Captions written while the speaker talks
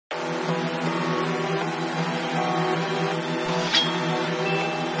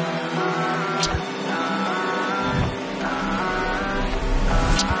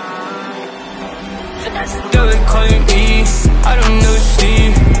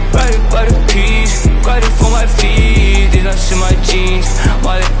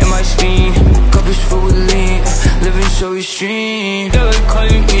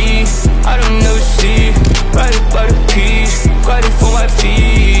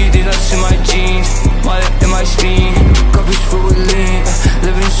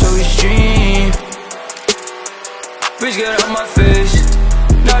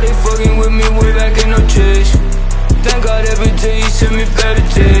until you sent me better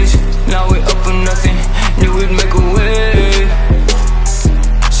days. Now we up for nothing, knew we'd make a way.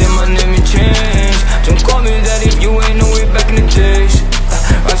 Say my name and change, don't call me that if you ain't know way back in the days.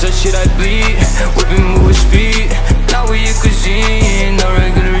 Rise that shit I bleed, whipping move with speed. Now we eat cuisine, no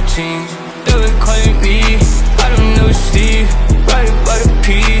regular routines. They were calling me, I don't know Steve. Riding by the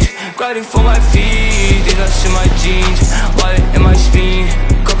piece, grinding for my feet. Think I see my jeans,